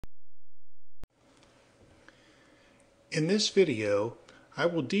In this video, I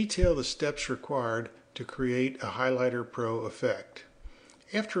will detail the steps required to create a HighLighterPro effect.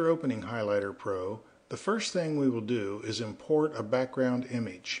 After opening HighLighterPro, the first thing we will do is import a background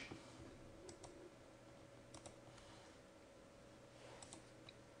image.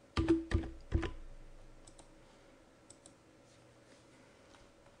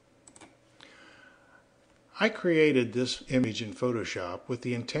 I created this image in Photoshop with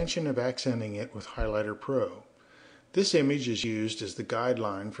the intention of accenting it with HighLighterPro. This image is used as the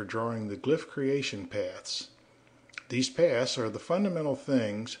guideline for drawing the glyph creation paths. These paths are the fundamental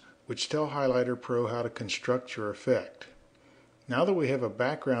things which tell HighLighterPro how to construct your effect. Now that we have a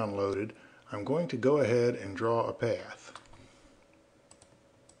background loaded, I'm going to go ahead and draw a path.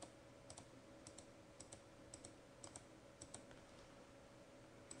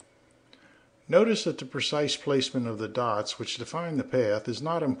 Notice that the precise placement of the dots which define the path is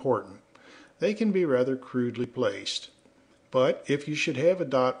not important. They can be rather crudely placed. But if you should have a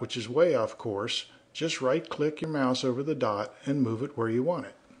dot which is way off course, just right-click your mouse over the dot and move it where you want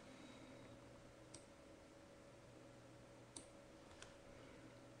it.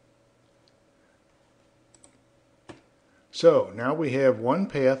 So now we have one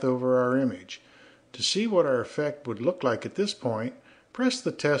path over our image. To see what our effect would look like at this point, press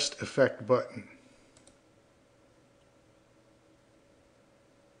the Test Effect button.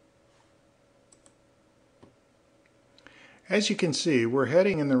 As you can see, we're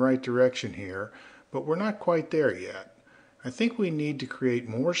heading in the right direction here, but we're not quite there yet. I think we need to create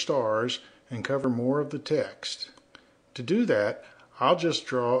more stars and cover more of the text. To do that, I'll just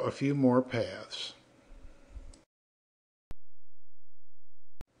draw a few more paths.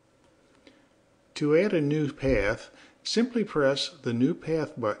 To add a new path, simply press the New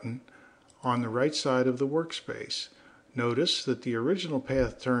Path button on the right side of the workspace. Notice that the original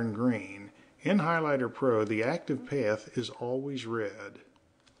path turned green. In HighLighterPro, the active path is always red.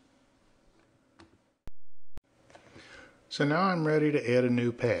 So now I'm ready to add a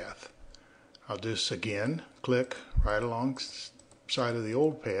new path. I'll just again click right alongside of the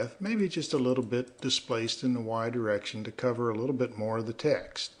old path, maybe just a little bit displaced in the Y direction to cover a little bit more of the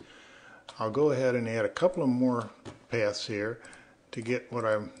text. I'll go ahead and add a couple of more paths here to get what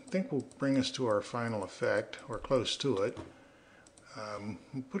I think will bring us to our final effect, or close to it.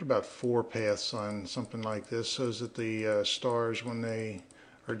 We'll put about 4 paths on something like this so that the stars, when they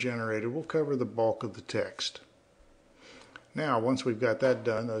are generated, will cover the bulk of the text. Now, once we've got that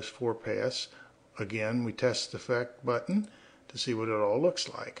done, those 4 paths, again, we test the Effect button to see what it all looks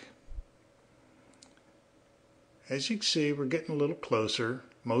like. As you can see, we're getting a little closer.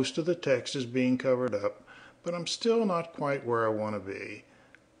 Most of the text is being covered up, but I'm still not quite where I want to be.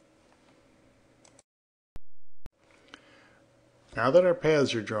 Now that our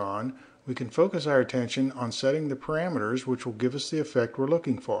paths are drawn, we can focus our attention on setting the parameters which will give us the effect we're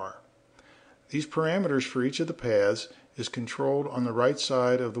looking for. These parameters for each of the paths is controlled on the right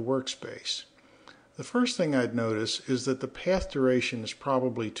side of the workspace. The first thing I'd notice is that the path duration is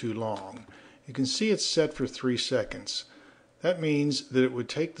probably too long. You can see it's set for 3 seconds. That means that it would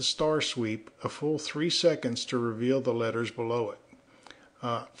take the star sweep a full 3 seconds to reveal the letters below it.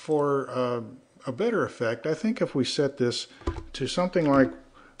 For a better effect, I think if we set this to something like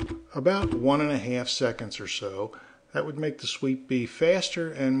about 1.5 seconds or so, that would make the sweep be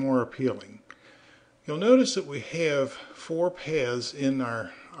faster and more appealing. You'll notice that we have 4 paths in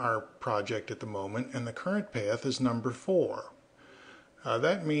our project at the moment, and the current path is number 4.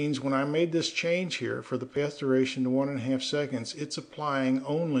 That means when I made this change here for the path duration to 1.5 seconds, it's applying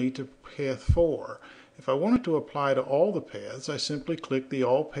only to path 4. If I wanted to apply to all the paths, I simply click the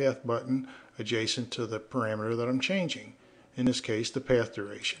All Path button adjacent to the parameter that I'm changing, in this case the path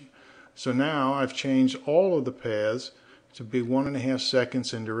duration. So now I've changed all of the paths to be 1.5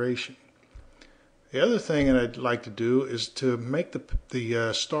 seconds in duration. The other thing that I'd like to do is to make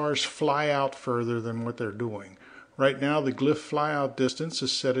the stars fly out further than what they're doing. Right now the glyph flyout distance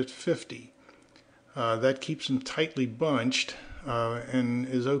is set at 50. That keeps them tightly bunched and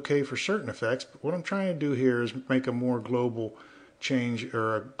is okay for certain effects, but what I'm trying to do here is make a more global change,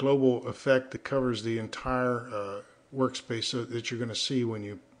 or a global effect that covers the entire workspace so that you're going to see when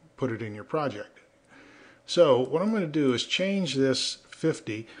you put it in your project. So what I'm going to do is change this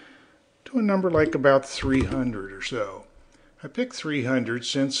 50 to a number like about 300 or so. I picked 300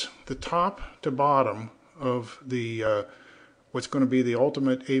 since the top to bottom of the what's going to be the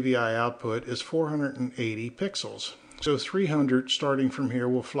ultimate AVI output is 480 pixels. So 300 starting from here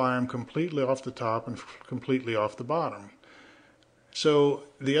will fly them completely off the top and completely off the bottom. So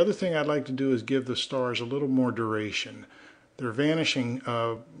the other thing I'd like to do is give the stars a little more duration. They're vanishing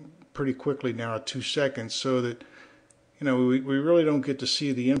pretty quickly now at 2 seconds, so that we really don't get to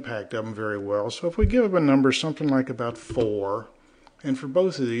see the impact of them very well. So if we give them a number, something like about 4, and for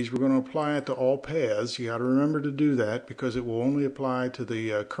both of these, we're going to apply it to all paths. You got to remember to do that because it will only apply to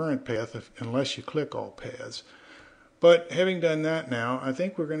the current path unless you click all paths. But having done that now, I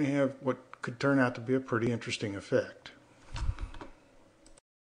think we're going to have what could turn out to be a pretty interesting effect.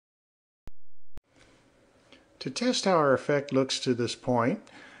 To test how our effect looks to this point,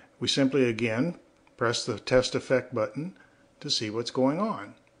 we simply again press the Test Effect button to see what's going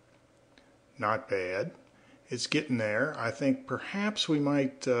on. Not bad. It's getting there. I think perhaps we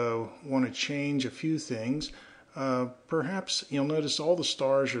might want to change a few things. Perhaps you'll notice all the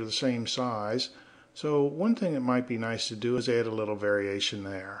stars are the same size. So one thing that might be nice to do is add a little variation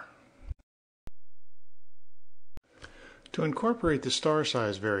there. To incorporate the star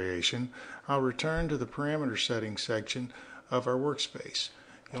size variation, I'll return to the parameter settings section of our workspace.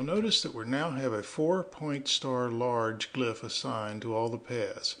 You'll notice that we now have a 4-point star large glyph assigned to all the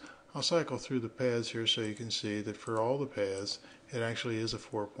paths. I'll cycle through the paths here so you can see that for all the paths it actually is a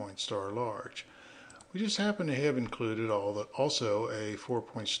 4-point star large. We just happen to have included also a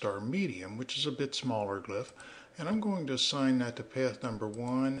 4-point star medium, which is a bit smaller glyph, and I'm going to assign that to path number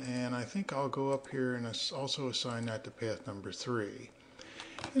 1, and I think I'll go up here and also assign that to path number 3.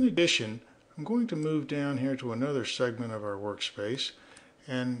 In addition, I'm going to move down here to another segment of our workspace,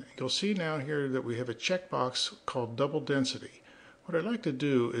 and you'll see now here that we have a checkbox called double density. What I'd like to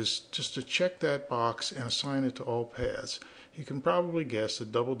do is just to check that box and assign it to all paths. You can probably guess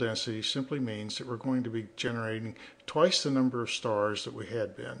that double density simply means that we're going to be generating twice the number of stars that we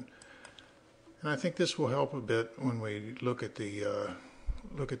had been. And I think this will help a bit when we look at the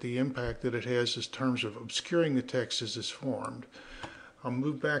impact that it has in terms of obscuring the text as it's formed. I'll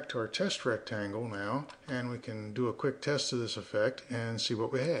move back to our test rectangle now, and we can do a quick test of this effect and see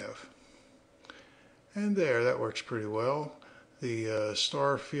what we have. And there, that works pretty well. The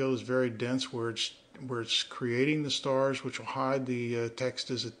star field is very dense where it's creating the stars, which will hide the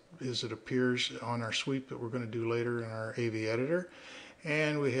text as it appears on our sweep that we're going to do later in our AV editor.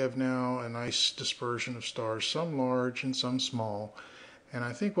 And we have now a nice dispersion of stars, some large and some small. And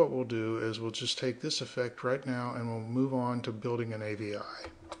I think what we'll do is we'll just take this effect right now and we'll move on to building an AVI.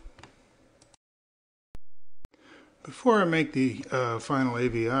 Before I make the final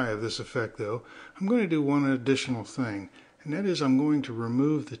AVI of this effect though, I'm going to do one additional thing. And that is I'm going to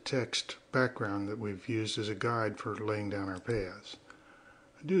remove the text background that we've used as a guide for laying down our paths.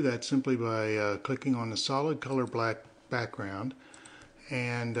 I do that simply by clicking on the solid color black background,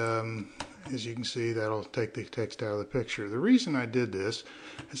 and as you can see, that'll take the text out of the picture. The reason I did this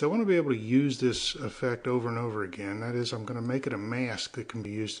is I want to be able to use this effect over and over again. That is, I'm going to make it a mask that can be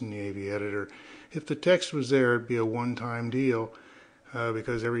used in the AV editor. If the text was there, it'd be a one-time deal.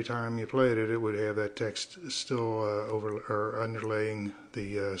 Because every time you played it, it would have that text still underlaying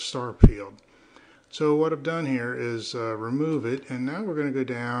the star field. So what I've done here is remove it, and now we're going to go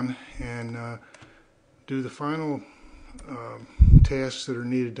down and do the final tasks that are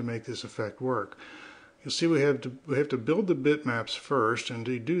needed to make this effect work. You'll see we have to build the bitmaps first, and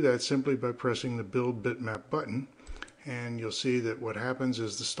to do that simply by pressing the Build Bitmap button. And you'll see that what happens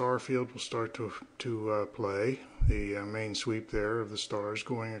is the star field will start to play, the main sweep there of the stars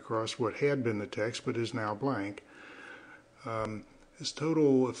going across what had been the text but is now blank. This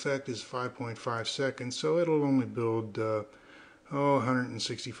total effect is 5.5 seconds, so it'll only build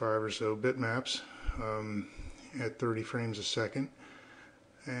 165 or so bitmaps at 30 frames a second.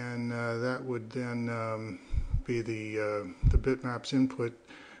 And that would then be the bitmaps input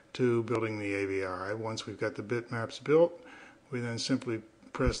to building the AVI. Once we've got the bitmaps built, we then simply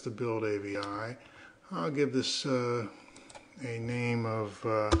press the Build AVI. I'll give this a name of,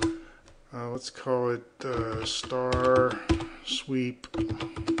 let's call it Star Sweep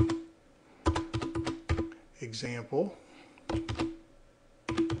Example.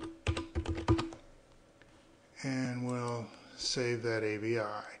 And we'll save that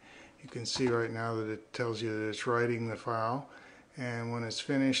AVI. You can see right now that it tells you that it's writing the file. And when it's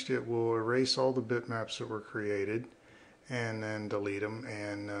finished, it will erase all the bitmaps that were created and then delete them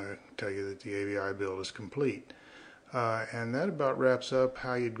and tell you that the AVI build is complete. And that about wraps up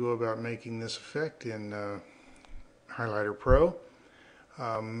how you'd go about making this effect in HighLighterPro.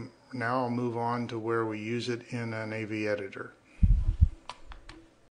 Now I'll move on to where we use it in an AV editor.